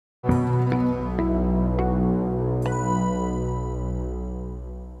As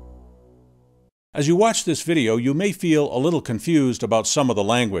you watch this video, you may feel a little confused about some of the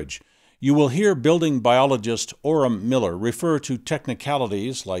language. You will hear building biologist Orem Miller refer to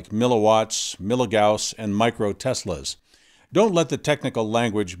technicalities like milliwatts, milligauss, and microteslas. Don't let the technical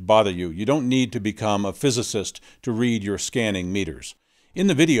language bother you. You don't need to become a physicist to read your scanning meters. In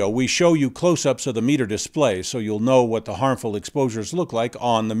the video, we show you close-ups of the meter display so you'll know what the harmful exposures look like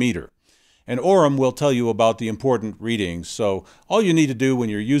on the meter. And Orem will tell you about the important readings, so all you need to do when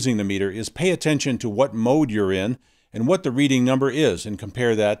you're using the meter is pay attention to what mode you're in and what the reading number is, and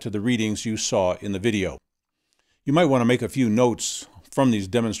compare that to the readings you saw in the video. You might want to make a few notes from these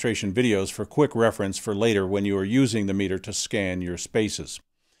demonstration videos for quick reference for later when you are using the meter to scan your spaces.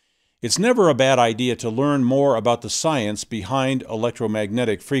 It's never a bad idea to learn more about the science behind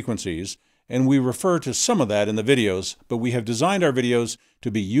electromagnetic frequencies, and we refer to some of that in the videos, but we have designed our videos to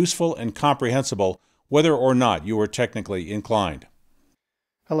be useful and comprehensible whether or not you are technically inclined.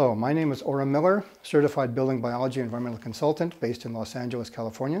 Hello, my name is Orem Miller, Certified Building Biology Environmental Consultant based in Los Angeles,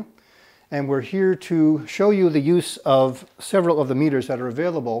 California. And we're here to show you the use of several of the meters that are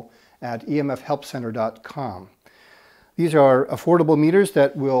available at emfhelpcenter.com. These are affordable meters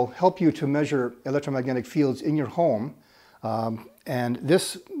that will help you to measure electromagnetic fields in your home. And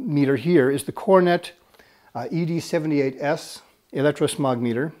this meter here is the Cornet ED78s electrosmog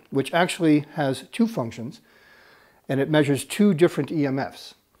meter, which actually has two functions, and it measures two different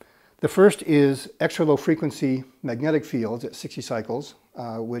EMFs. The first is extra low frequency magnetic fields at 60 cycles,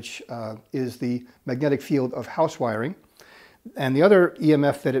 which is the magnetic field of house wiring. And the other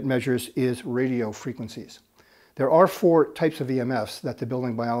EMF that it measures is radio frequencies. There are four types of EMFs that the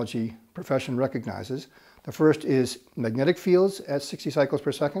building biology profession recognizes. The first is magnetic fields at 60 cycles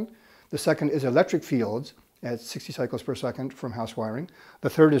per second. The second is electric fields at 60 cycles per second from house wiring. The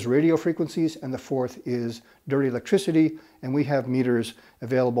third is radio frequencies, and the fourth is dirty electricity. And we have meters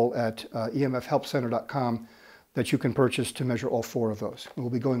available at emfhelpcenter.com that you can purchase to measure all four of those. And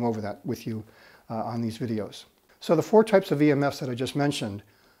we'll be going over that with you on these videos. So the four types of EMFs that I just mentioned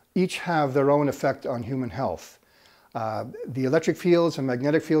each have their own effect on human health. The electric fields and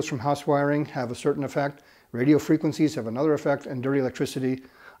magnetic fields from house wiring have a certain effect. Radio frequencies have another effect, and dirty electricity,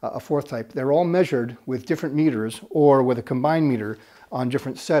 a fourth type. They're all measured with different meters or with a combined meter on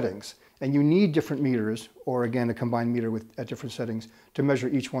different settings. And you need different meters, or again, a combined meter at different settings to measure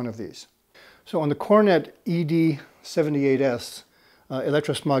each one of these. So on the Cornet ED78s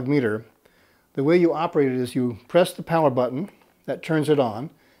electrosmog meter, the way you operate it is you press the power button, that turns it on,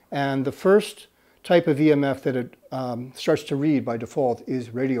 and the first type of EMF that it starts to read by default is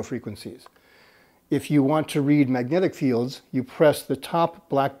radio frequencies. If you want to read magnetic fields, you press the top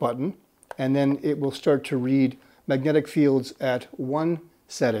black button, and then it will start to read magnetic fields at one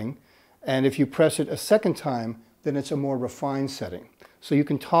setting. And if you press it a second time, then it's a more refined setting. So you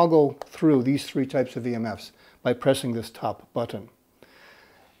can toggle through these three types of EMFs by pressing this top button.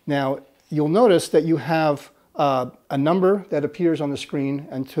 Now, you'll notice that you have a number that appears on the screen,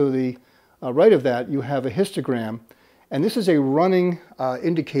 and to the right of that, you have a histogram. And this is a running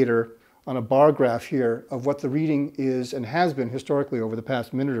indicator on a bar graph here of what the reading is and has been historically over the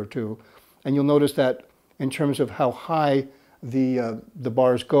past minute or two. And you'll notice that in terms of how high the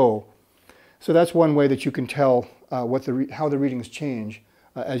bars go. So that's one way that you can tell how the readings change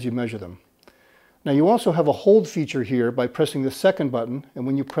as you measure them. Now you also have a hold feature here by pressing the second button, and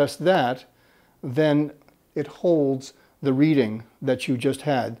when you press that, then it holds the reading that you just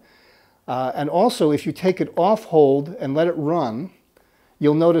had. And also, if you take it off hold and let it run,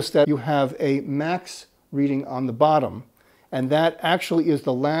 you'll notice that you have a max reading on the bottom, and that actually is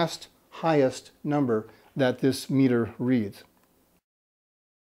the last highest number that this meter reads.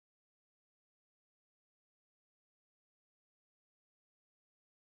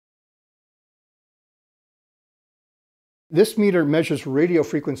 This meter measures radio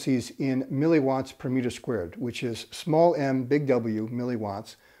frequencies in milliwatts per meter squared, which is small m, big W,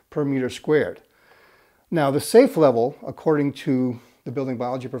 milliwatts per meter squared. Now, the safe level, according to the building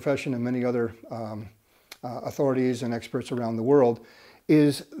biology profession and many other authorities and experts around the world,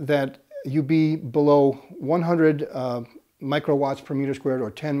 is that you be below 100 microwatts per meter squared or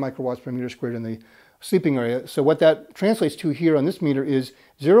 10 microwatts per meter squared in the sleeping area. So what that translates to here on this meter is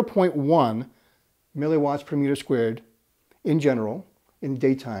 0.1 milliwatts per meter squared in general, in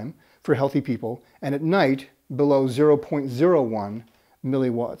daytime, for healthy people, and at night below 0.01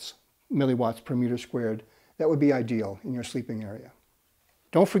 milliwatts per meter squared. That would be ideal in your sleeping area.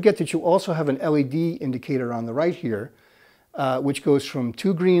 Don't forget that you also have an LED indicator on the right here, which goes from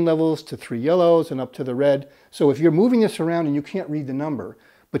 2 green levels to 3 yellows and up to the red. So if you're moving this around and you can't read the number,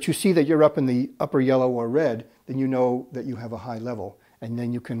 but you see that you're up in the upper yellow or red, then you know that you have a high level, and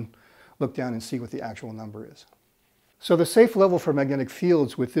then you can look down and see what the actual number is. So the safe level for magnetic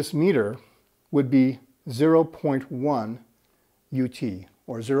fields with this meter would be 0.1 UT,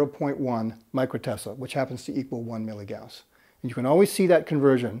 or 0.1 microtesla, which happens to equal 1 milligauss. And you can always see that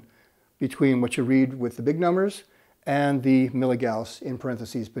conversion between what you read with the big numbers and the milligauss in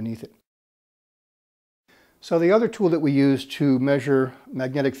parentheses beneath it. So the other tool that we use to measure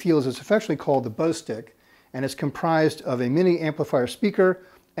magnetic fields is affectionately called the buzz stick, and it's comprised of a mini amplifier speaker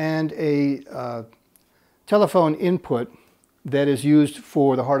and a telephone input that is used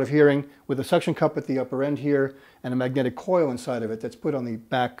for the hard of hearing, with a suction cup at the upper end here and a magnetic coil inside of it that's put on the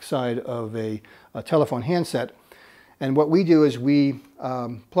back side of a telephone handset. And what we do is we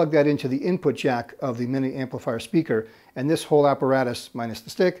plug that into the input jack of the mini amplifier speaker, and this whole apparatus, minus the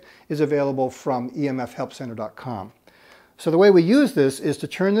stick, is available from emfhelpcenter.com. So the way we use this is to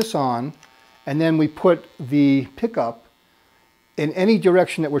turn this on, and then we put the pickup in any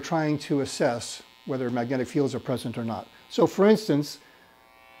direction that we're trying to assess whether magnetic fields are present or not. So for instance,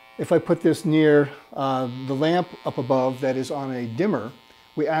 if I put this near the lamp up above that is on a dimmer,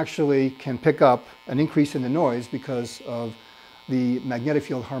 we actually can pick up an increase in the noise because of the magnetic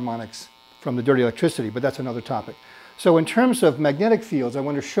field harmonics from the dirty electricity, but that's another topic. So in terms of magnetic fields, I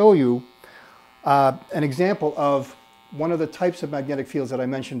want to show you an example of one of the types of magnetic fields that I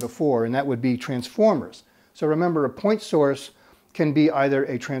mentioned before, and that would be transformers. So remember, a point source can be either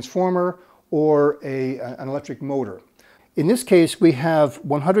a transformer or an electric motor. In this case, we have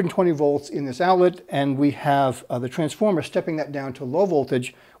 120 volts in this outlet, and we have the transformer stepping that down to low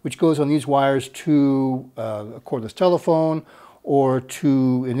voltage, which goes on these wires to a cordless telephone, or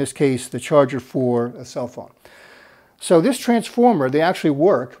to, in this case, the charger for a cell phone. So this transformer, they actually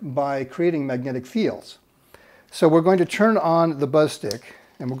work by creating magnetic fields. So we're going to turn on the buzz stick,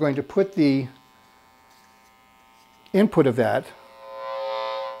 and we're going to put the input of that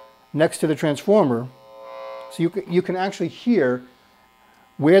next to the transformer, so you can actually hear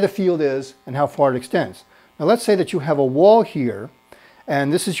where the field is and how far it extends. Now let's say that you have a wall here,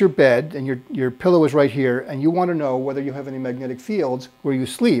 and this is your bed, and your pillow is right here, and you want to know whether you have any magnetic fields where you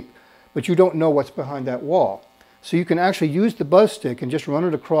sleep, but you don't know what's behind that wall. So you can actually use the buzz stick and just run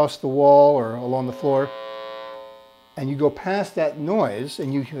it across the wall or along the floor, and you go past that noise,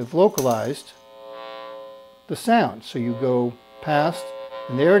 and you have localized the sound. So you go past,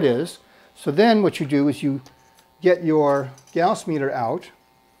 and there it is. So then what you do is you get your Gauss meter out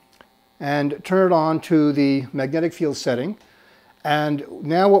and turn it on to the magnetic field setting. And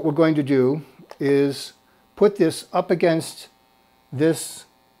now what we're going to do is put this up against this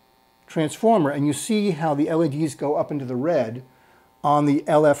transformer, and you see how the LEDs go up into the red on the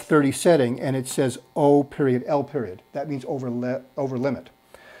LF30 setting, and it says O period L period. That means over limit.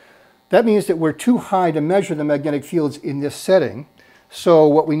 That means that we're too high to measure the magnetic fields in this setting. So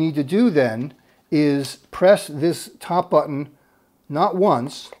what we need to do then is press this top button not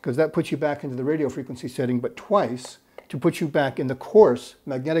once, because that puts you back into the radio frequency setting, but twice to put you back in the coarse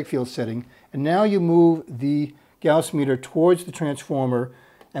magnetic field setting. And now you move the Gauss meter towards the transformer,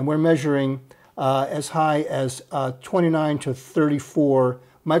 and we're measuring as high as 29 to 34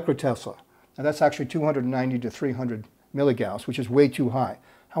 microtesla. Now that's actually 290 to 300 milligauss, which is way too high.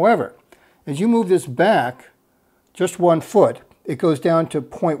 However, as you move this back just 1 foot, it goes down to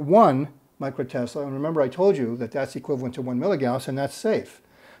 0.1 microtesla. And remember, I told you that that's equivalent to 1 milligauss, and that's safe.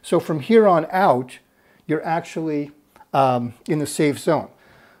 So from here on out, you're actually in the safe zone.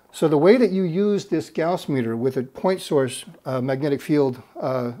 So the way that you use this Gauss meter with a point source magnetic field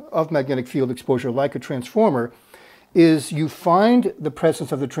exposure like a transformer is you find the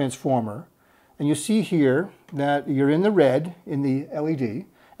presence of the transformer, and you see here that you're in the red in the LED,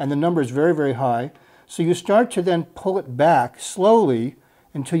 and the number is very, very high. So you start to then pull it back slowly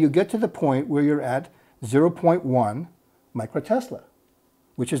until you get to the point where you're at 0.1 microtesla,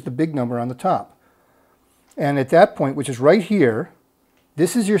 which is the big number on the top. And at that point, which is right here,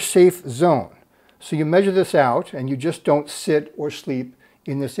 this is your safe zone. So you measure this out, and you just don't sit or sleep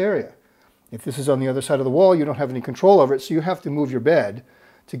in this area. If this is on the other side of the wall, you don't have any control over it, so you have to move your bed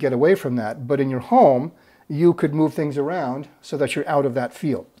to get away from that. But in your home, you could move things around so that you're out of that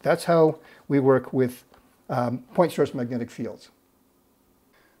field. That's how we work with point source magnetic fields.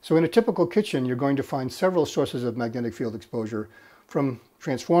 So in a typical kitchen, you're going to find several sources of magnetic field exposure from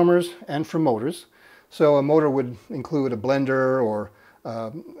transformers and from motors. So a motor would include a blender or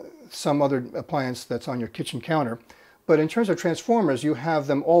some other appliance that's on your kitchen counter. But in terms of transformers, you have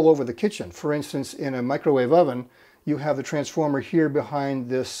them all over the kitchen. For instance, in a microwave oven, you have the transformer here behind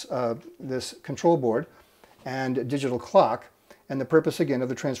this, this control board and a digital clock. And the purpose again of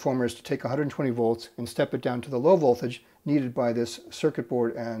the transformer is to take 120 volts and step it down to the low voltage needed by this circuit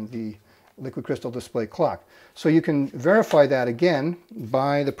board and the liquid crystal display clock. So you can verify that again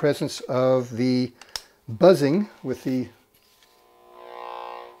by the presence of the buzzing with the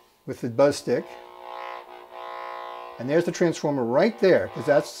buzz stick. And there's the transformer right there,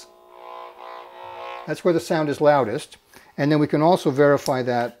 because that's where the sound is loudest. And then we can also verify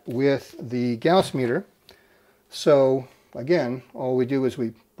that with the Gauss meter. So again, all we do is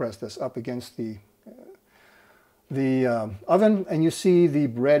we press this up against the oven, and you see the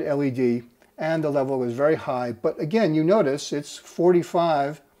red LED, and the level is very high. But again, you notice it's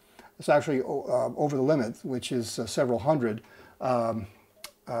 45. It's actually over the limit, which is several hundred of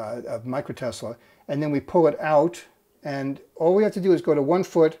microtesla. And then we pull it out, and all we have to do is go to 1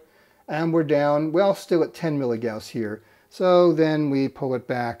 foot, and we're down, well, still at 10 milligauss here. So then we pull it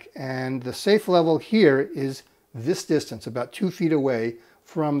back, and the safe level here is this distance, about 2 feet away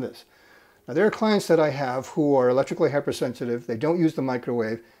from this. Now, there are clients that I have who are electrically hypersensitive. They don't use the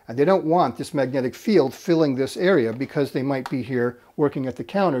microwave, and they don't want this magnetic field filling this area because they might be here working at the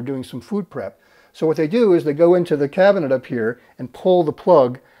counter doing some food prep. So what they do is they go into the cabinet up here and pull the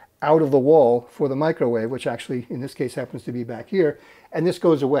plug out of the wall for the microwave, which actually in this case happens to be back here, and this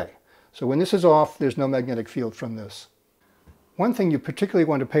goes away. So when this is off, there's no magnetic field from this. One thing you particularly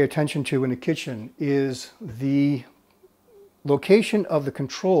want to pay attention to in the kitchen is the location of the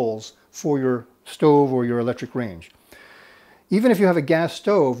controls for your stove or your electric range. Even if you have a gas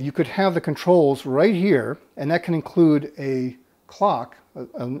stove, you could have the controls right here, and that can include a clock,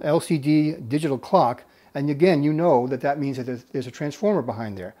 an LCD digital clock, and again, you know that that means that there's a transformer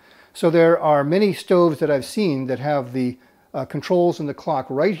behind there. So there are many stoves that I've seen that have the controls and the clock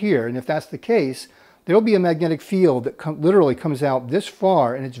right here, and if that's the case, there'll be a magnetic field that literally comes out this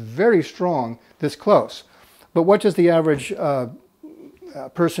far, and it's very strong this close. But what does the average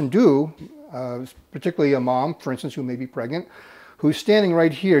person do, particularly a mom, for instance, who may be pregnant, who's standing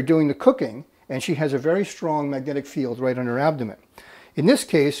right here doing the cooking, and she has a very strong magnetic field right on her abdomen. In this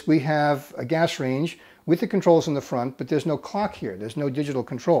case, we have a gas range with the controls in the front, but there's no clock here. There's no digital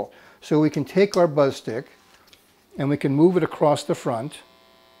control. So we can take our buzz stick and we can move it across the front.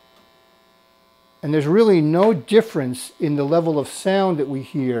 And there's really no difference in the level of sound that we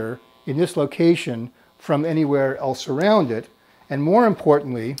hear in this location from anywhere else around it. And more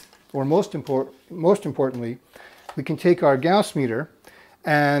importantly, or most importantly, we can take our Gauss meter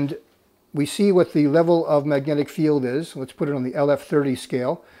and we see what the level of magnetic field is. Let's put it on the LF30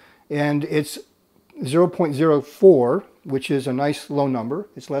 scale. And it's 0.04, which is a nice low number.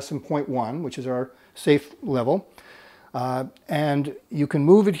 It's less than 0.1, which is our safe level. And you can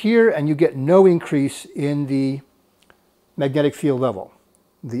move it here and you get no increase in the magnetic field level.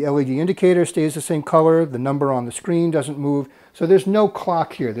 The LED indicator stays the same color, the number on the screen doesn't move, so there's no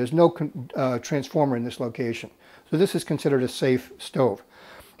clock here, there's no transformer in this location. So this is considered a safe stove.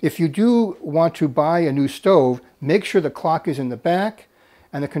 If you do want to buy a new stove, make sure the clock is in the back,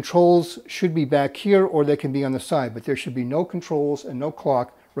 and the controls should be back here or they can be on the side, but there should be no controls and no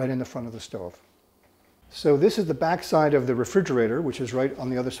clock right in the front of the stove. So this is the back side of the refrigerator, which is right on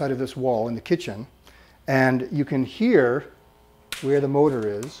the other side of this wall in the kitchen, and you can hear where the motor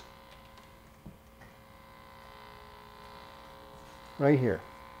is, right here.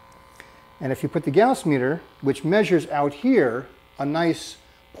 And if you put the Gauss meter, which measures out here a nice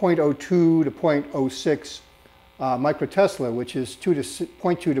 0.02 to 0.06 microtesla, which is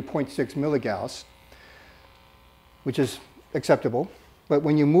 0.2 to 0.6 milligauss, which is acceptable. But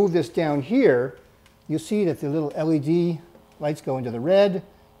when you move this down here, you see that the little LED lights go into the red,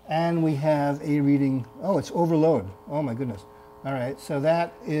 and we have a reading, oh, it's overload. Oh my goodness. All right, so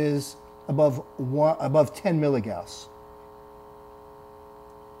that is above 10 milligauss.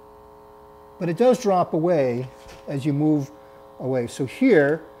 But it does drop away as you move away. So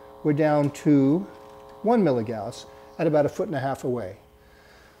here, we're down to 1 milligauss at about 1.5 feet away.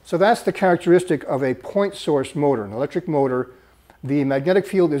 So that's the characteristic of a point source motor, an electric motor. The magnetic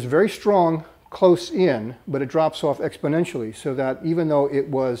field is very strong close in, but it drops off exponentially, so that even though it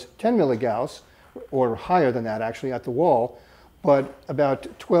was 10 milligauss, or higher than that actually at the wall, but about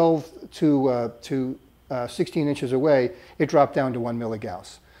 12 to 16 inches away, it dropped down to 1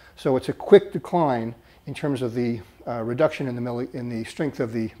 milligauss. So it's a quick decline in terms of the reduction in the strength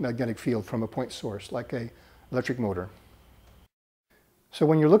of the magnetic field from a point source, like an electric motor. So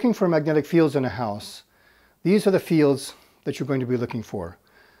when you're looking for magnetic fields in a house, these are the fields that you're going to be looking for.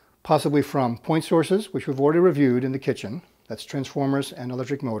 Possibly from point sources, which we've already reviewed in the kitchen. That's transformers and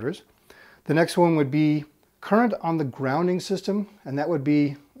electric motors. The next one would be current on the grounding system, and that would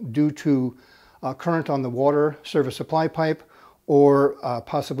be due to current on the water service supply pipe or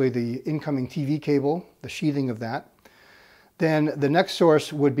possibly the incoming TV cable, the sheathing of that. Then the next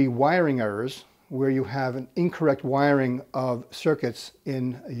source would be wiring errors, where you have an incorrect wiring of circuits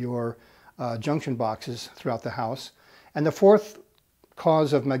in your junction boxes throughout the house. And the fourth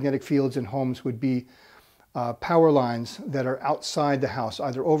cause of magnetic fields in homes would be power lines that are outside the house,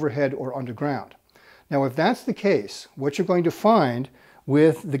 either overhead or underground. Now, if that's the case, what you're going to find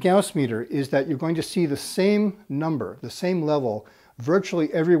with the Gauss meter is that you're going to see the same number, the same level,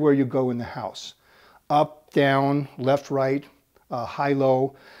 virtually everywhere you go in the house. Up, down, left, right, high,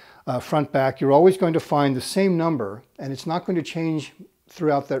 low, front, back. You're always going to find the same number, and it's not going to change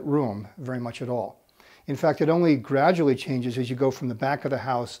throughout that room very much at all. In fact, it only gradually changes as you go from the back of the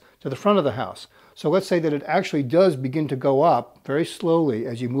house to the front of the house. So let's say that it actually does begin to go up very slowly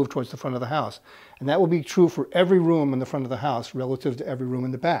as you move towards the front of the house. And that will be true for every room in the front of the house relative to every room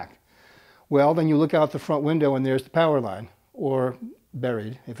in the back. Well, then you look out the front window and there's the power line, or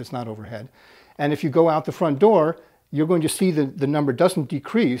buried if it's not overhead. And if you go out the front door, you're going to see the number doesn't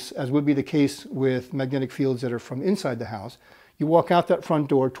decrease, as would be the case with magnetic fields that are from inside the house. You walk out that front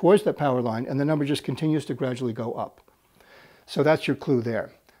door towards that power line, and the number just continues to gradually go up. So that's your clue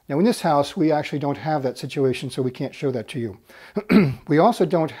there. Now, in this house, we actually don't have that situation, so we can't show that to you. We also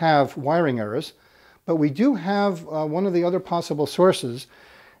don't have wiring errors, but we do have one of the other possible sources.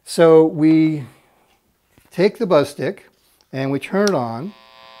 So we take the buzz stick, and we turn it on,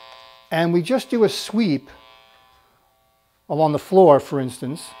 and we just do a sweep along the floor, for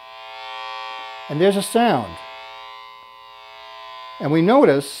instance, and there's a sound. And we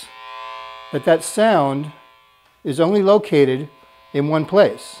notice that that sound is only located in one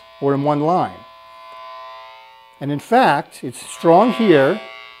place, or in one line. And in fact, it's strong here,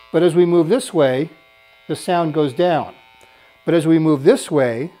 but as we move this way, the sound goes down. But as we move this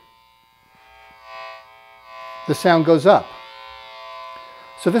way, the sound goes up.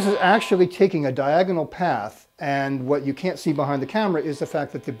 So this is actually taking a diagonal path, and what you can't see behind the camera is the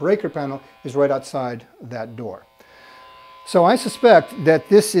fact that the breaker panel is right outside that door. So I suspect that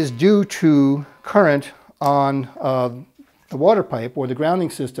this is due to current on the water pipe, or the grounding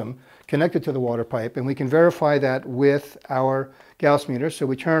system connected to the water pipe, and we can verify that with our Gauss meter. So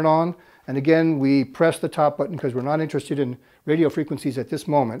we turn it on, and again we press the top button because we're not interested in radio frequencies at this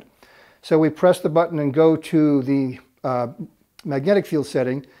moment. So we press the button and go to the magnetic field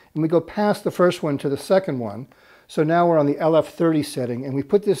setting, and we go past the first one to the second one. So now we're on the LF30 setting, and we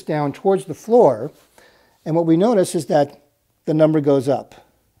put this down towards the floor, and what we notice is that the number goes up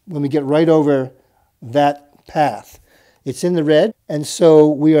when we get right over that path. It's in the red, and so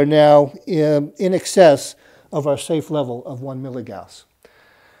we are now in excess of our safe level of 1 milligauss.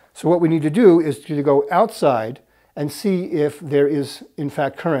 So what we need to do is to go outside and see if there is in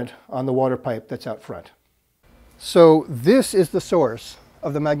fact current on the water pipe that's out front. So this is the source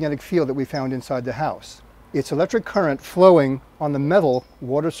of the magnetic field that we found inside the house. It's electric current flowing on the metal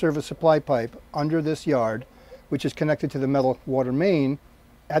water service supply pipe under this yard, which is connected to the metal water main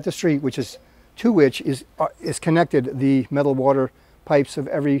at the street, to which is connected the metal water pipes of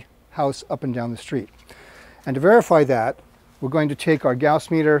every house up and down the street. And to verify that, we're going to take our Gauss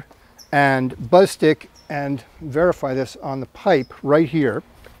meter and buzz stick and verify this on the pipe right here.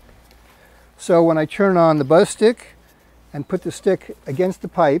 So when I turn on the buzz stick and put the stick against the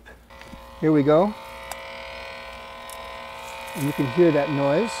pipe, here we go. And you can hear that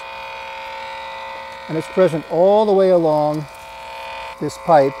noise. And it's present all the way along this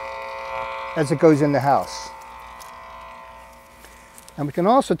pipe as it goes in the house. And we can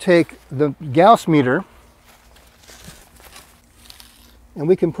also take the Gauss meter, and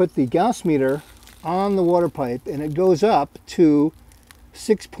we can put the Gauss meter on the water pipe, and it goes up to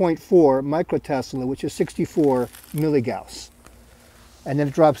 6.4 microtesla, which is 64 milligauss. And then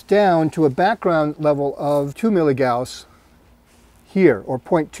it drops down to a background level of 2 milligauss here, or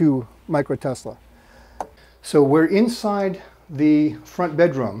 0.2 microtesla. So we're inside the front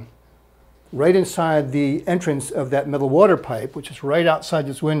bedroom, right inside the entrance of that metal water pipe, which is right outside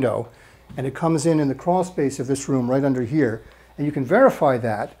this window, and it comes in the crawl space of this room right under here. And you can verify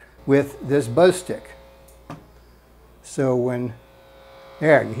that with this buzz stick. So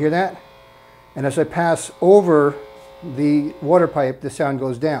there, you hear that? And as I pass over the water pipe, the sound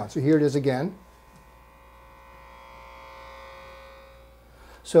goes down. So here it is again.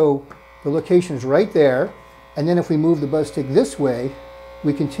 So the location is right there. And then if we move the buzz stick this way,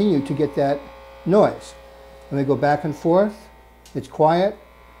 we continue to get that noise. And we go back and forth, it's quiet,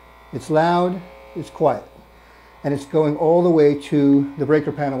 it's loud, it's quiet. And it's going all the way to the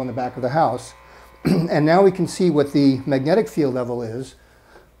breaker panel in the back of the house. And now we can see what the magnetic field level is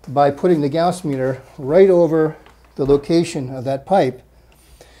by putting the Gauss meter right over the location of that pipe.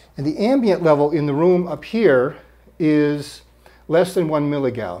 And the ambient level in the room up here is less than 1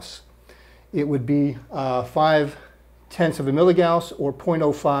 milligauss. It would be 5/10 of a milligauss or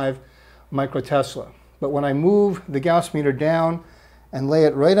 0.05 microtesla. But when I move the Gauss meter down and lay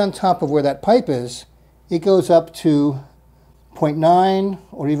it right on top of where that pipe is, it goes up to 0.9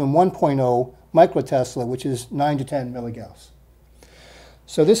 or even 1.0 microtesla, which is 9 to 10 milligauss.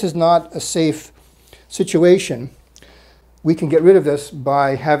 So this is not a safe situation. We can get rid of this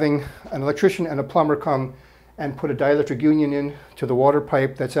by having an electrician and a plumber come and put a dielectric union in to the water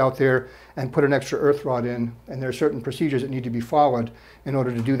pipe that's out there and put an extra earth rod in. And there are certain procedures that need to be followed in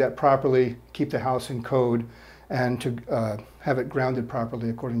order to do that properly, keep the house in code, and to have it grounded properly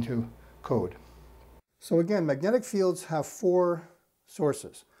according to code. So again, magnetic fields have 4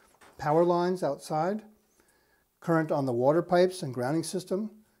 sources: power lines outside, current on the water pipes and grounding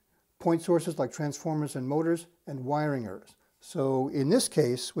system, point sources like transformers and motors, and wiring errors. So in this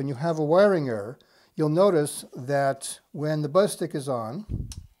case, when you have a wiring error, you'll notice that when the buzz stick is on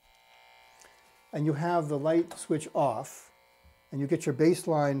and you have the light switch off and you get your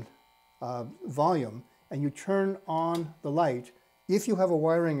baseline volume and you turn on the light, if you have a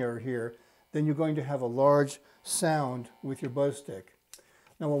wiring error here, then you're going to have a large sound with your buzz stick.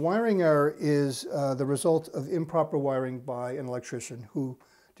 Now, a wiring error is the result of improper wiring by an electrician who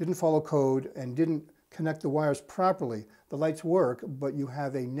didn't follow code and didn't connect the wires properly. The lights work, but you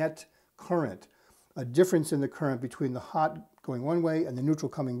have a net current, a difference in the current between the hot going one way and the neutral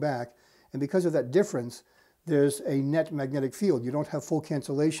coming back. And because of that difference, there's a net magnetic field. You don't have full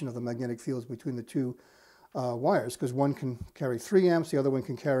cancellation of the magnetic fields between the two wires, because one can carry 3 amps, the other one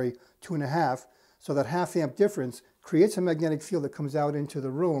can carry 2.5. So that ½ amp difference creates a magnetic field that comes out into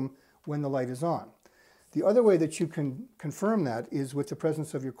the room when the light is on. The other way that you can confirm that is with the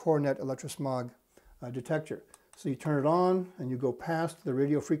presence of your Cornet electrosmog detector. So you turn it on and you go past the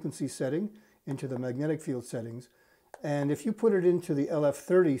radio frequency setting into the magnetic field settings. And if you put it into the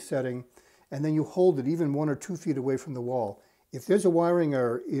LF30 setting and then you hold it even 1 or 2 feet away from the wall, if there's a wiring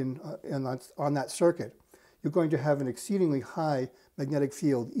error on that circuit, you're going to have an exceedingly high magnetic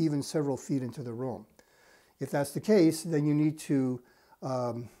field even several feet into the room. If that's the case, then you need to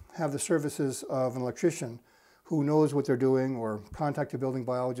have the services of an electrician who knows what they're doing, or contact a building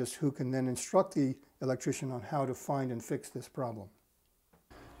biologist who can then instruct the electrician on how to find and fix this problem.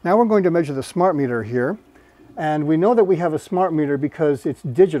 Now we're going to measure the smart meter here. And we know that we have a smart meter because it's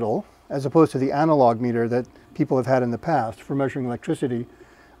digital, as opposed to the analog meter that people have had in the past for measuring electricity.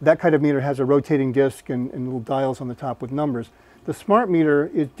 That kind of meter has a rotating disc and little dials on the top with numbers. The smart meter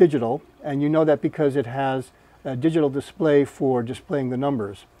is digital, and you know that because it has a digital display for displaying the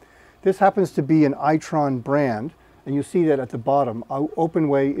numbers. This happens to be an Itron brand, and you see that at the bottom.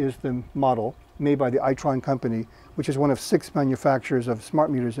 OpenWay is the model made by the Itron company, which is one of 6 manufacturers of smart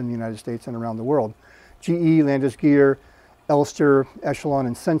meters in the United States and around the world. GE, Landis+Gyr, Elster, Echelon,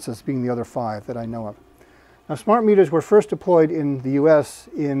 and Census being the other 5 that I know of. Now, smart meters were first deployed in the US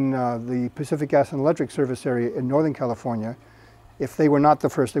in the Pacific Gas and Electric service area in Northern California. If they were not the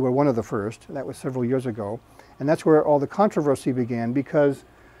first, they were one of the first. That was several years ago. And that's where all the controversy began, because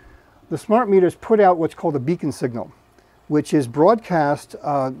the smart meters put out what's called a beacon signal, which is broadcast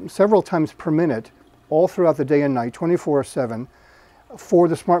several times per minute all throughout the day and night, 24/7, for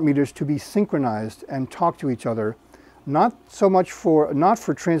the smart meters to be synchronized and talk to each other. Not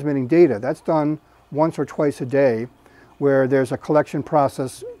for transmitting data. That's done once or twice a day, where there's a collection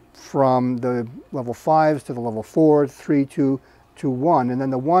process from the level 5s to the level 4, 3, 2 to 1. And then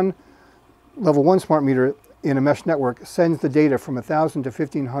the level 1 smart meter in a mesh network sends the data from 1,000 to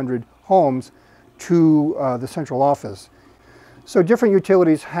 1,500 homes to the central office. So different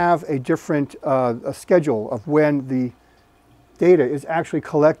utilities have a different a schedule of when the data is actually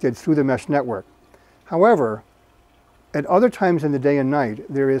collected through the mesh network. However, at other times in the day and night,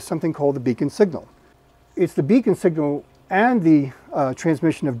 there is something called the beacon signal. It's the beacon signal and the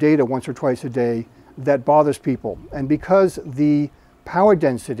transmission of data once or twice a day that bothers people. And because the power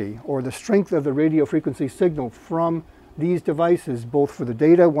density or the strength of the radio frequency signal from these devices, both for the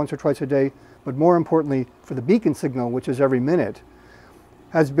data once or twice a day, but more importantly for the beacon signal, which is every minute,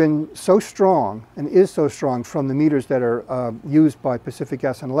 has been so strong and is so strong from the meters that are used by Pacific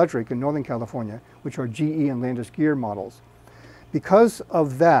Gas and Electric in Northern California, which are GE and Landis+Gyr models. Because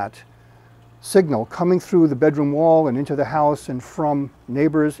of that signal coming through the bedroom wall and into the house and from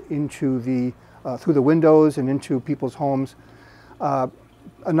neighbors into the, through the windows and into people's homes, a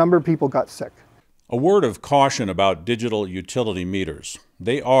number of people got sick. A word of caution about digital utility meters.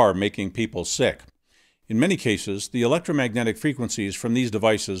 They are making people sick. In many cases, the electromagnetic frequencies from these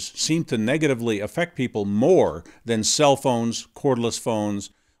devices seem to negatively affect people more than cell phones, cordless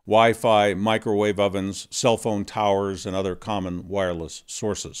phones, Wi-Fi, microwave ovens, cell phone towers, and other common wireless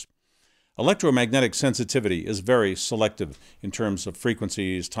sources. Electromagnetic sensitivity is very selective in terms of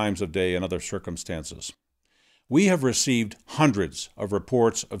frequencies, times of day, and other circumstances. We have received hundreds of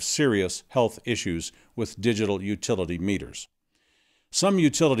reports of serious health issues with digital utility meters. Some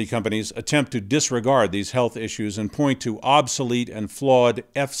utility companies attempt to disregard these health issues and point to obsolete and flawed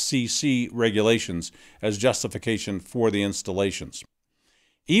FCC regulations as justification for the installations.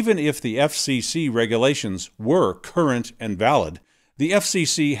 Even if the FCC regulations were current and valid, the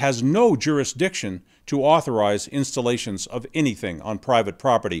FCC has no jurisdiction to authorize installations of anything on private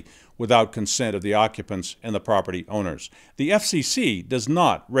property without consent of the occupants and the property owners. The FCC does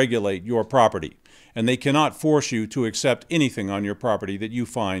not regulate your property, and they cannot force you to accept anything on your property that you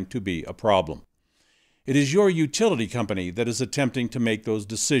find to be a problem. It is your utility company that is attempting to make those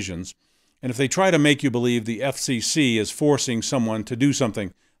decisions, and if they try to make you believe the FCC is forcing someone to do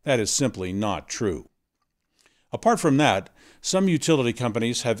something, that is simply not true. Apart from that, some utility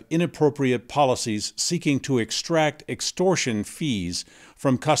companies have inappropriate policies seeking to extract extortion fees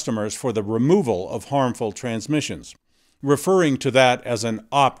from customers for the removal of harmful transmissions, referring to that as an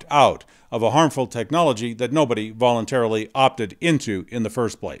opt-out of a harmful technology that nobody voluntarily opted into in the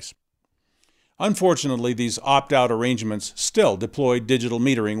first place. Unfortunately, these opt-out arrangements still deploy digital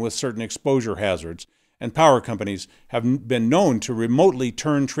metering with certain exposure hazards, and power companies have been known to remotely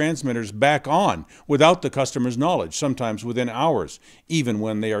turn transmitters back on without the customer's knowledge, sometimes within hours, even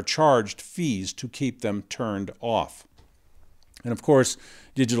when they are charged fees to keep them turned off. And of course,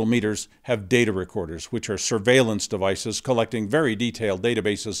 digital meters have data recorders, which are surveillance devices collecting very detailed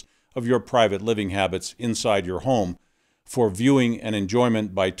databases of your private living habits inside your home for viewing and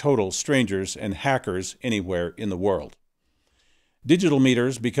enjoyment by total strangers and hackers anywhere in the world. Digital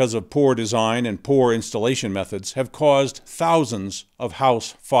meters, because of poor design and poor installation methods, have caused thousands of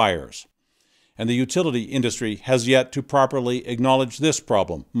house fires. And the utility industry has yet to properly acknowledge this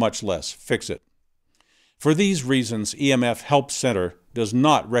problem, much less fix it. For these reasons, EMF Help Center does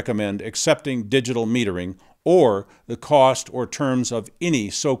not recommend accepting digital metering or the cost or terms of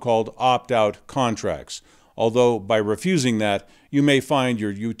any so-called opt-out contracts, although by refusing that, you may find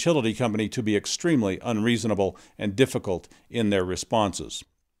your utility company to be extremely unreasonable and difficult in their responses.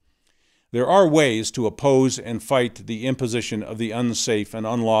 There are ways to oppose and fight the imposition of the unsafe and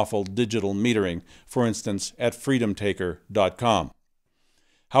unlawful digital metering, for instance, at freedomtaker.com.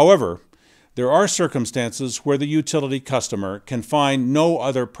 However, there are circumstances where the utility customer can find no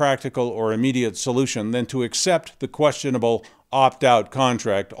other practical or immediate solution than to accept the questionable opt-out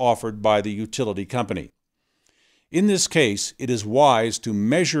contract offered by the utility company. In this case, it is wise to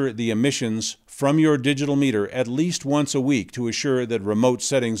measure the emissions from your digital meter at least once a week to assure that remote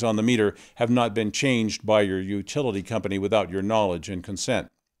settings on the meter have not been changed by your utility company without your knowledge and consent.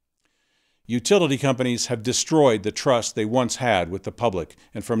 Utility companies have destroyed the trust they once had with the public,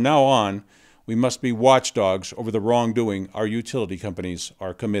 and from now on, we must be watchdogs over the wrongdoing our utility companies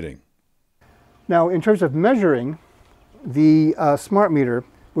are committing. Now, in terms of measuring the smart meter,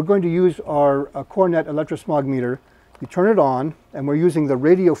 we're going to use our Cornet electrosmog meter. You turn it on, and we're using the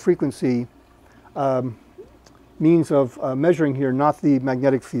radio frequency means of measuring here, not the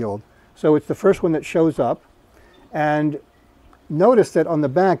magnetic field. So it's the first one that shows up. And notice that on the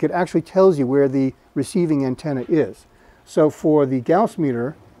back, it actually tells you where the receiving antenna is. So for the Gauss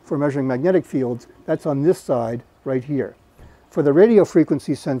meter, for measuring magnetic fields, that's on this side right here. For the radio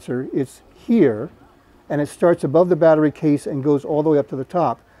frequency sensor, it's here, and it starts above the battery case and goes all the way up to the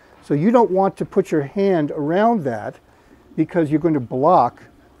top. So you don't want to put your hand around that because you're going to block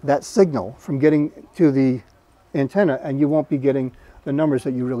that signal from getting to the antenna, and you won't be getting the numbers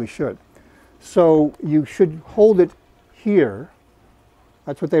that you really should. So you should hold it here.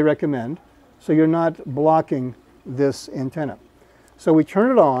 That's what they recommend. So you're not blocking this antenna. So we turn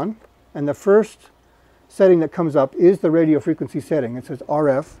it on, and the first setting that comes up is the radio frequency setting. It says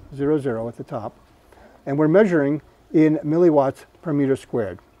RF 00 at the top. And we're measuring in milliwatts per meter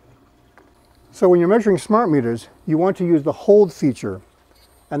squared. So when you're measuring smart meters, you want to use the hold feature.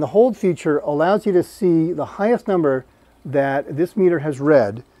 And the hold feature allows you to see the highest number that this meter has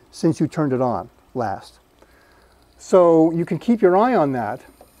read since you turned it on last. So you can keep your eye on that,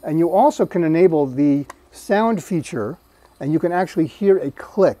 and you also can enable the sound feature, and you can actually hear a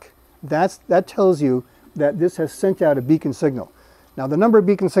click. That tells you that this has sent out a beacon signal. Now, the number of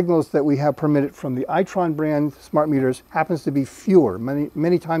beacon signals that we have permitted from the Itron brand smart meters happens to be fewer,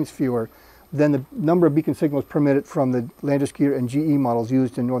 many times fewer than the number of beacon signals per minute from the Landis-Gyr and GE models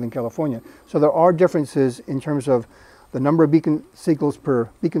used in Northern California. So there are differences in terms of the number of beacon signals per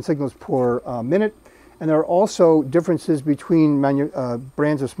minute, and there are also differences between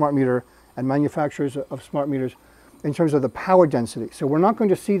brands of smart meter and manufacturers of smart meters in terms of the power density. So we're not going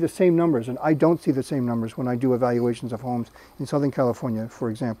to see the same numbers, and I don't see the same numbers when I do evaluations of homes in Southern California, for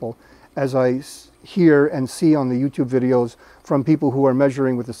example, as I hear and see on the YouTube videos from people who are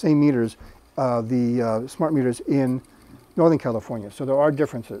measuring with the same meters, the smart meters in Northern California. So there are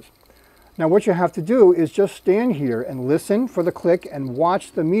differences. Now what you have to do is just stand here and listen for the click and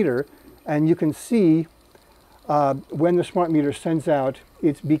watch the meter, and you can see when the smart meter sends out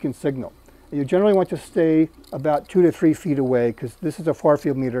its beacon signal. You generally want to stay about 2 to 3 feet away, because this is a far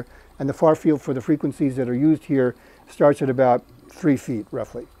field meter, and the far field for the frequencies that are used here starts at about 3 feet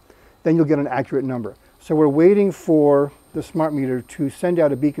roughly. Then you'll get an accurate number. So we're waiting for the smart meter to send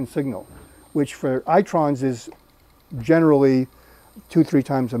out a beacon signal, which for Itrons is generally 2-3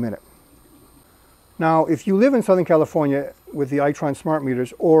 times a minute. Now, if you live in Southern California with the Itron smart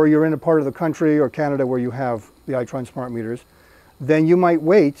meters, or you're in a part of the country or Canada where you have the Itron smart meters, then you might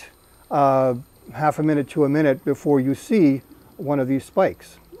wait half a minute to a minute before you see one of these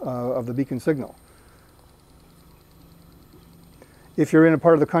spikes of the beacon signal. If you're in a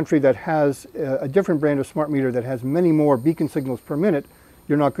part of the country that has a different brand of smart meter that has many more beacon signals per minute,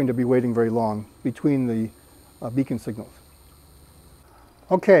 you're not going to be waiting very long between the beacon signals.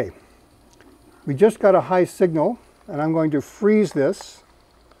 Okay, we just got a high signal, and I'm going to freeze this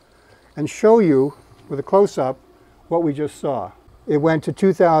and show you with a close-up what we just saw. It went to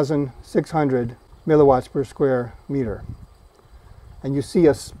 2,600 milliwatts per square meter. And you see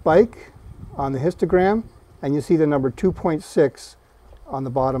a spike on the histogram, and you see the number 2.6 on the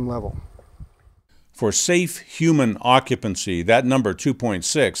bottom level. For safe human occupancy, that number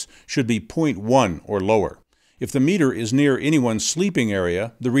 2.6 should be 0.1 or lower. If the meter is near anyone's sleeping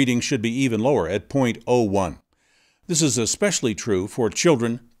area, the reading should be even lower at 0.01. This is especially true for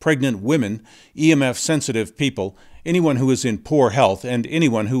children, pregnant women, EMF-sensitive people, anyone who is in poor health, and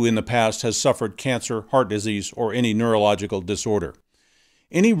anyone who in the past has suffered cancer, heart disease, or any neurological disorder.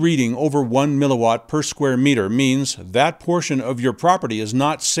 Any reading over 1 milliwatt per square meter means that portion of your property is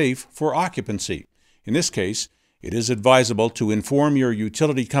not safe for occupancy. In this case, it is advisable to inform your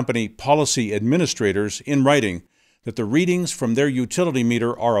utility company policy administrators in writing that the readings from their utility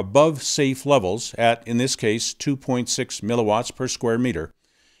meter are above safe levels at, in this case, 2.6 milliwatts per square meter,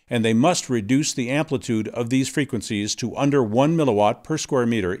 and they must reduce the amplitude of these frequencies to under 1 milliwatt per square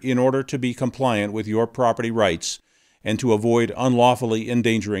meter in order to be compliant with your property rights and to avoid unlawfully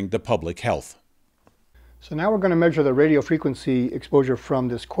endangering the public health. So now we're going to measure the radio frequency exposure from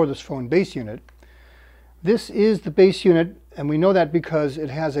this cordless phone base unit. This is the base unit, and we know that because it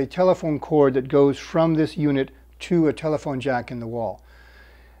has a telephone cord that goes from this unit to a telephone jack in the wall.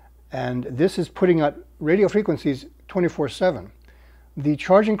 And this is putting out radio frequencies 24/7. The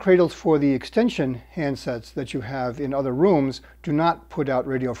charging cradles for the extension handsets that you have in other rooms do not put out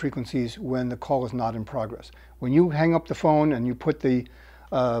radio frequencies when the call is not in progress. When you hang up the phone and you put the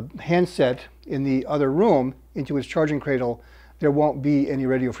handset in the other room into its charging cradle, there won't be any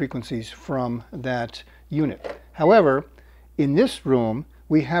radio frequencies from that unit. However, in this room,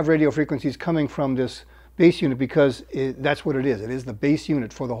 we have radio frequencies coming from this base unit because that's what it is. It is the base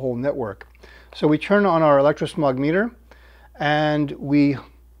unit for the whole network. So we turn on our electrosmog meter, and we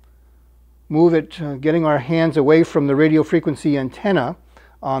move it, getting our hands away from the radio frequency antenna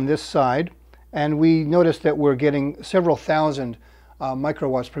on this side, and we notice that we're getting several thousand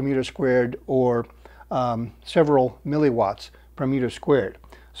microwatts per meter squared, or several milliwatts per meter squared.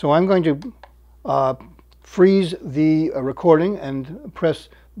 So I'm going to freeze the recording and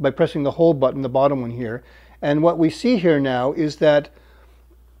by pressing the hold button, the bottom one here. And what we see here now is that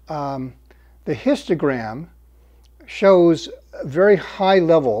the histogram shows very high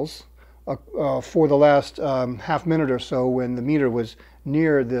levels for the last half minute or so when the meter was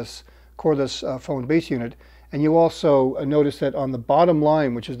near this cordless phone base unit. And you also notice that on the bottom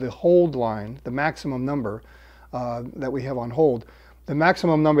line, which is the hold line, the maximum number that we have on hold, the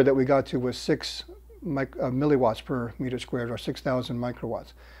maximum number that we got to was 6 milliwatts per meter squared, or 6,000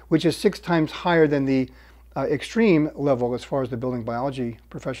 microwatts, which is 6 times higher than the extreme level as far as the building biology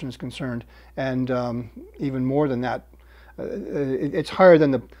profession is concerned, and even more than that. It's higher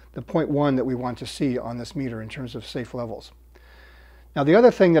than the 0.1 that we want to see on this meter in terms of safe levels. Now, the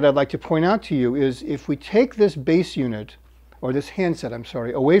other thing that I'd like to point out to you is if we take this base unit, or this handset, I'm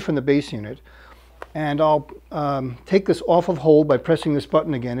sorry, away from the base unit, and I'll take this off of hold by pressing this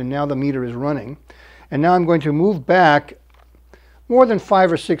button again, and now the meter is running. And now I'm going to move back more than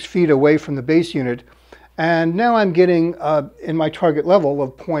 5 or 6 feet away from the base unit. And now I'm getting, in my target level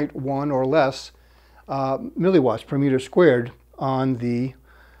of 0.1 or less milliwatts per meter squared on the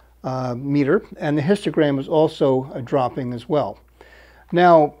meter. And the histogram is also dropping as well.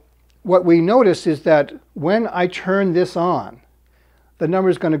 Now, what we notice is that when I turn this on, the number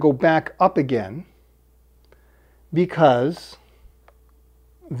is going to go back up again, because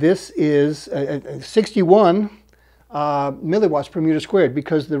this is 61 milliwatts per meter squared,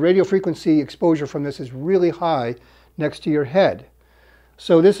 because the radio frequency exposure from this is really high next to your head.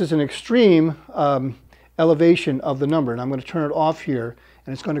 So this is an extreme elevation of the number, and I'm going to turn it off here,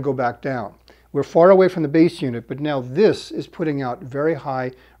 and it's going to go back down. We're far away from the base unit, but now this is putting out very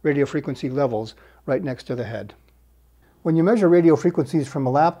high radio frequency levels right next to the head. When you measure radio frequencies from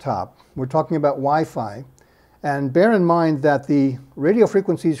a laptop, we're talking about Wi-Fi, and bear in mind that the radio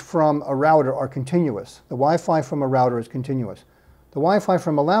frequencies from a router are continuous. The Wi-Fi from a router is continuous. The Wi-Fi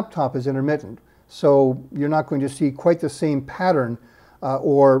from a laptop is intermittent, so you're not going to see quite the same pattern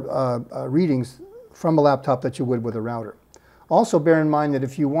or readings from a laptop that you would with a router. Also bear in mind that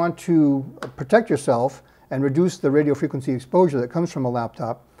if you want to protect yourself and reduce the radio frequency exposure that comes from a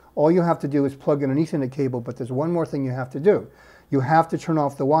laptop, all you have to do is plug in an Ethernet cable, but there's one more thing you have to do. You have to turn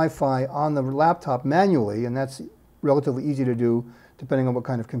off the Wi-Fi on the laptop manually, and that's relatively easy to do depending on what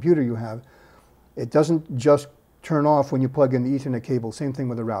kind of computer you have. It doesn't just turn off when you plug in the Ethernet cable. Same thing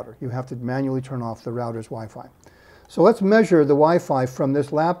with the router. You have to manually turn off the router's Wi-Fi. So let's measure the Wi-Fi from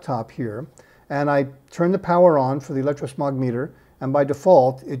this laptop here, and I turn the power on for the electrosmog meter, and by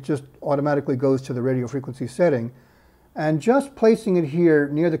default it just automatically goes to the radio frequency setting. And just placing it here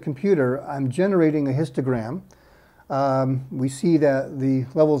near the computer, I'm generating a histogram. We see that the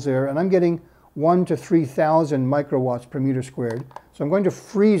levels there, and I'm getting 1 to 3,000 microwatts per meter squared. So I'm going to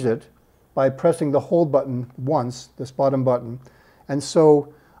freeze it by pressing the hold button once, this bottom button. And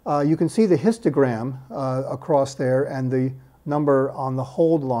so you can see the histogram across there and the number on the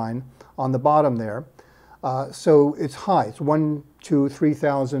hold line on the bottom there. So it's high. It's 1 to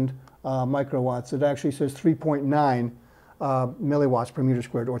 3,000 microwatts. It actually says 3.9 milliwatts per meter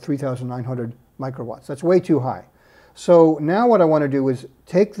squared, or 3,900 microwatts. That's way too high. So now what I want to do is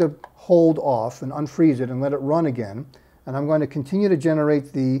take the hold off and unfreeze it and let it run again. And I'm going to continue to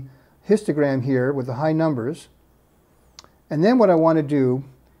generate the histogram here with the high numbers. And then what I want to do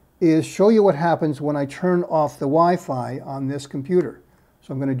is show you what happens when I turn off the Wi-Fi on this computer.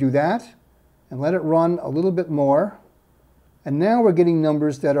 So I'm going to do that and let it run a little bit more. And now we're getting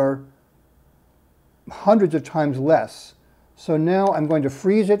numbers that are hundreds of times less. So now I'm going to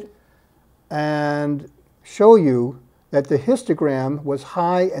freeze it and show you that the histogram was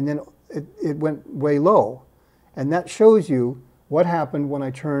high and then it went way low. And that shows you what happened when I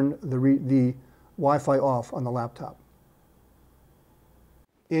turned the Wi-Fi off on the laptop.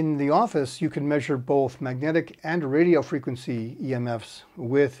 In the office, you can measure both magnetic and radio frequency EMFs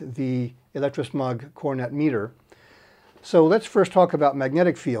with the electrosmog Cornet meter. So let's first talk about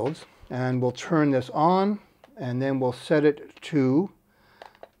magnetic fields, and we'll turn this on, and then we'll set it to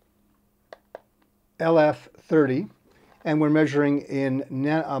LF30, and we're measuring in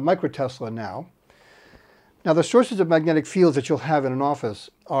microtesla now. Now, the sources of magnetic fields that you'll have in an office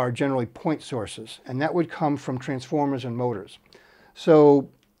are generally point sources, and that would come from transformers and motors. So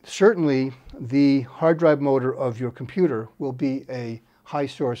certainly the hard drive motor of your computer will be a high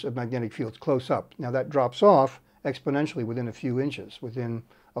source of magnetic fields close up. Now that drops off exponentially within a few inches, within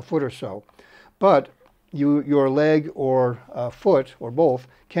a foot or so. But your leg or foot, or both,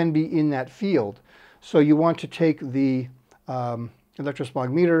 can be in that field. So you want to take the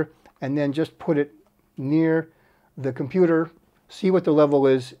electrosmog meter and then just put it near the computer, see what the level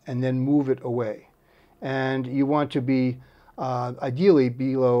is, and then move it away. And you want to be ideally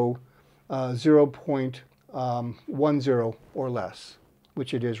below 0.10 or less,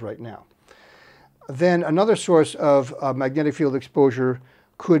 which it is right now. Then another source of magnetic field exposure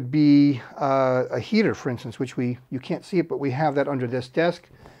could be a heater, for instance, which you can't see it, but we have that under this desk.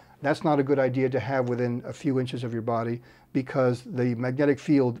 That's not a good idea to have within a few inches of your body, because the magnetic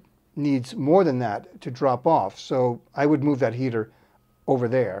field needs more than that to drop off. So I would move that heater over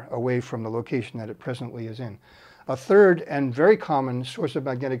there, away from the location that it presently is in. A third and very common source of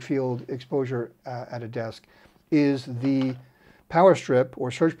magnetic field exposure at a desk is the power strip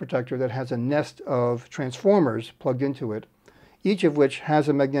or surge protector that has a nest of transformers plugged into it, each of which has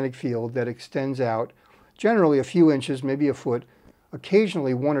a magnetic field that extends out generally a few inches, maybe a foot.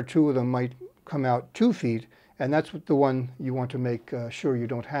 Occasionally, one or two of them might come out 2 feet, and that's the one you want to make sure you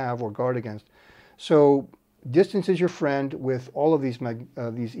don't have or guard against. So distance is your friend with all of these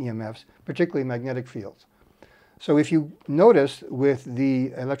EMFs, particularly magnetic fields. So if you notice with the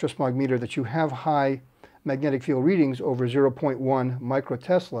electrosmog meter that you have high magnetic field readings over 0.1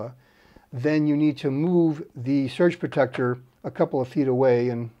 microtesla, then you need to move the surge protector a couple of feet away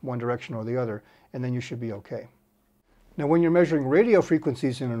in one direction or the other, and then you should be okay. Now when you're measuring radio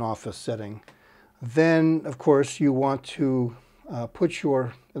frequencies in an office setting, then of course you want to put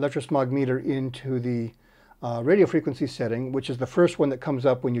your electrosmog meter into the radio frequency setting, which is the first one that comes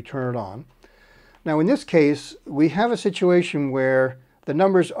up when you turn it on. Now in this case, we have a situation where the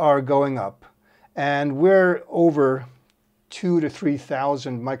numbers are going up, and we're over 2,000 to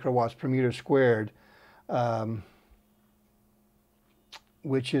 3,000 microwatts per meter squared,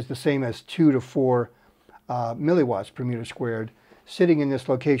 which is the same as 2 to 4 milliwatts per meter squared, sitting in this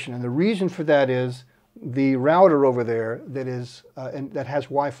location. And the reason for that is the router over there that has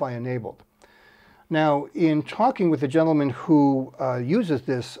Wi-Fi enabled. Now, in talking with the gentleman who uses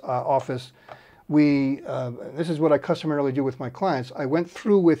this office, this is what I customarily do with my clients. I went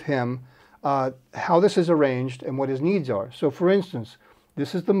through with him how this is arranged and what his needs are. So for instance,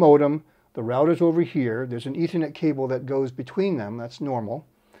 this is the modem, the router's over here, there's an Ethernet cable that goes between them, that's normal.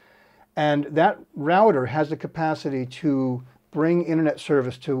 And that router has the capacity to bring internet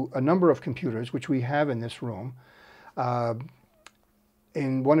service to a number of computers, which we have in this room,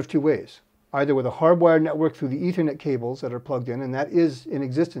 in one of two ways. Either with a hardwired network through the Ethernet cables that are plugged in, and that is in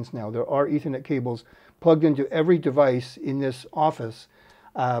existence now. There are Ethernet cables plugged into every device in this office.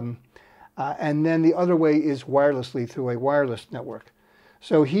 And then the other way is wirelessly through a wireless network.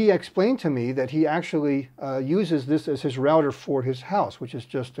 So he explained to me that he actually uses this as his router for his house, which is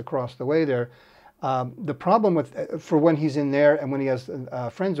just across the way there. The problem with, for when he's in there and when he has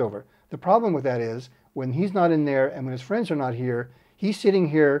friends over, the problem with that is when he's not in there and when his friends are not here, he's sitting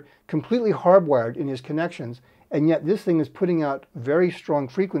here completely hardwired in his connections, and yet this thing is putting out very strong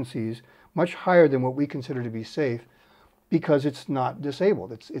frequencies, much higher than what we consider to be safe, because it's not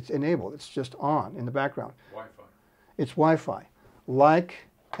disabled. It's enabled. It's just on in the background. Wi-Fi. It's Wi-Fi. Like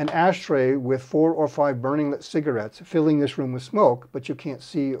an ashtray with 4 or 5 burning lit cigarettes filling this room with smoke, but you can't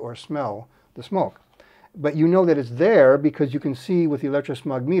see or smell the smoke. But you know that it's there because you can see with the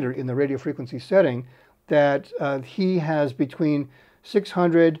electrosmog meter in the radio frequency setting that he has between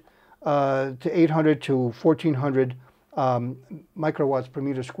 600 to 800 to 1400 microwatts per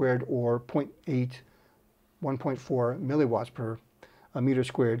meter squared, or 0.8, 1.4 milliwatts per meter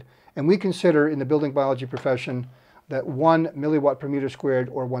squared. And we consider in the building biology profession that 1 milliwatt per meter squared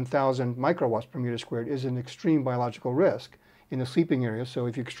or 1,000 microwatts per meter squared is an extreme biological risk in the sleeping area. So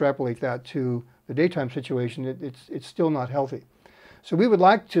if you extrapolate that to the daytime situation, it's still not healthy. So we would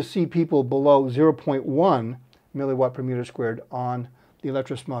like to see people below 0.1 milliwatt per meter squared on the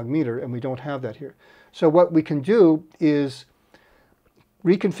electrosmog meter, and we don't have that here. So what we can do is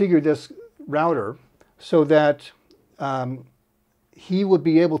reconfigure this router so that he would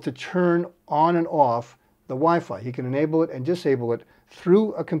be able to turn on and off the Wi-Fi. He can enable it and disable it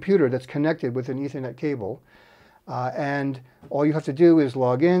through a computer that's connected with an Ethernet cable. And all you have to do is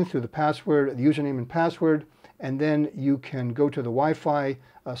log in through the password, the username and password, and then you can go to the Wi-Fi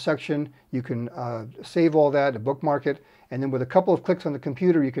section. You can save all that, bookmark it, and then with a couple of clicks on the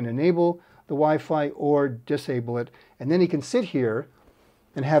computer, you can enable the Wi-Fi or disable it. And then he can sit here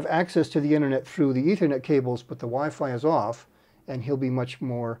and have access to the internet through the Ethernet cables, but the Wi-Fi is off, and he'll be much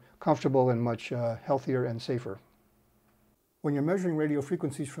more comfortable and much healthier and safer. When you're measuring radio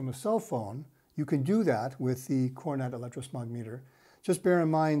frequencies from a cell phone, you can do that with the Cornet electrosmog meter. Just bear in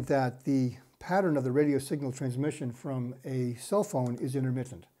mind that the pattern of the radio signal transmission from a cell phone is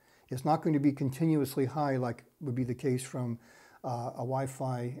intermittent. It's not going to be continuously high like would be the case from a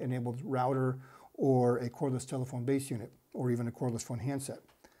Wi-Fi enabled router or a cordless telephone base unit or even a cordless phone handset.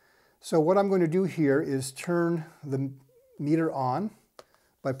 So what I'm going to do here is turn the meter on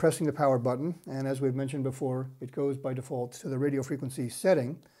by pressing the power button, and as we've mentioned before, it goes by default to the radio frequency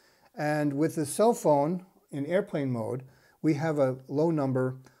setting. And with the cell phone in airplane mode, we have a low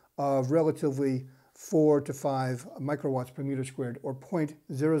number of relatively 4 to 5 microwatts per meter squared, or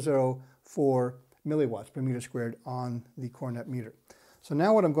 0.004 milliwatts per meter squared on the Cornet meter. So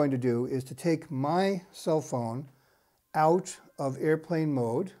now what I'm going to do is to take my cell phone out of airplane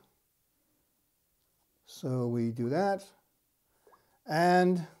mode. So we do that,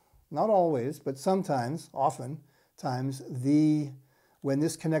 and not always, but sometimes, oftentimes, when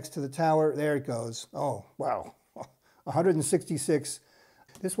this connects to the tower, there it goes. Oh, wow, 166.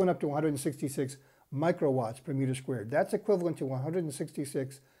 This went up to 166 microwatts per meter squared. That's equivalent to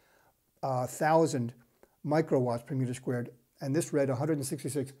 166,000 microwatts per meter squared. and this read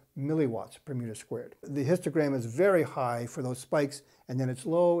 166 milliwatts per meter squared. The histogram is very high for those spikes, and then it's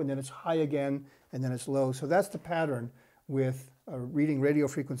low, and then it's high again, and then it's low. So that's the pattern with reading radio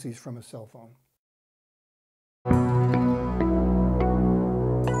frequencies from a cell phone.